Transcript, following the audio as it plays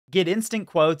Get instant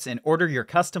quotes and order your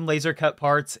custom laser cut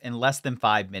parts in less than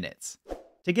 5 minutes.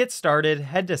 To get started,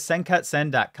 head to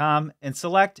SendCutSend.com and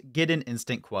select Get an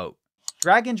Instant Quote.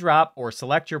 Drag and drop or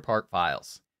select your part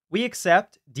files. We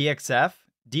accept DXF,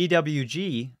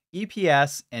 DWG,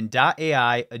 EPS, and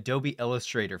 .ai Adobe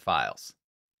Illustrator files.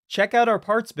 Check out our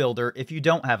parts builder if you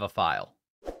don't have a file.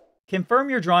 Confirm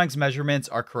your drawing's measurements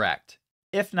are correct.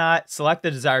 If not, select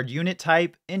the desired unit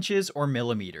type, inches or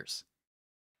millimeters.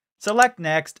 Select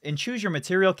Next and choose your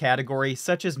material category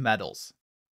such as metals.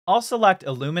 I'll select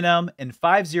aluminum and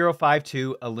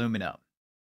 5052 aluminum.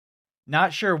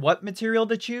 Not sure what material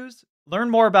to choose? Learn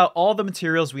more about all the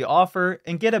materials we offer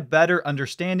and get a better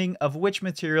understanding of which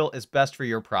material is best for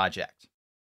your project.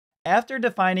 After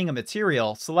defining a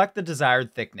material, select the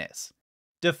desired thickness.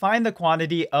 Define the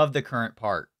quantity of the current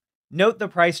part. Note the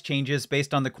price changes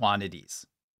based on the quantities.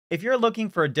 If you're looking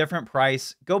for a different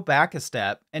price, go back a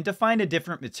step and define a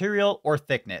different material or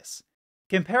thickness.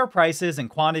 Compare prices and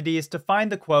quantities to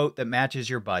find the quote that matches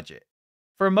your budget.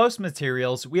 For most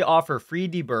materials, we offer free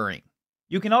deburring.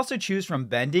 You can also choose from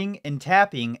bending and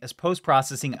tapping as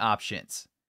post-processing options.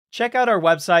 Check out our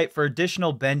website for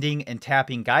additional bending and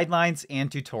tapping guidelines and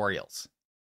tutorials.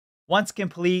 Once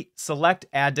complete, select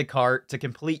Add to Cart to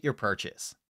complete your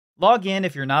purchase. Log in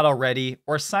if you're not already,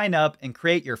 or sign up and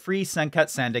create your free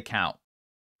SendCutSend account.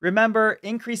 Remember,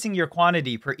 increasing your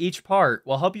quantity per each part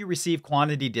will help you receive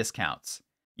quantity discounts.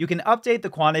 You can update the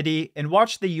quantity and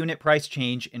watch the unit price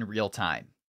change in real time.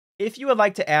 If you would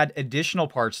like to add additional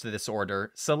parts to this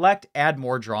order, select Add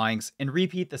More Drawings and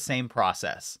repeat the same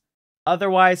process.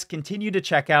 Otherwise, continue to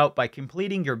check out by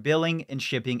completing your billing and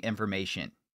shipping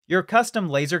information. Your custom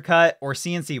laser cut or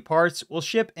CNC parts will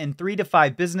ship in 3 to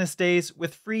 5 business days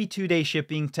with free 2-day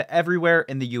shipping to everywhere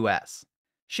in the US.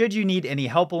 Should you need any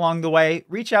help along the way,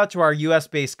 reach out to our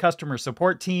US-based customer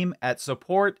support team at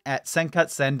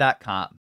support@SendCutSend.com.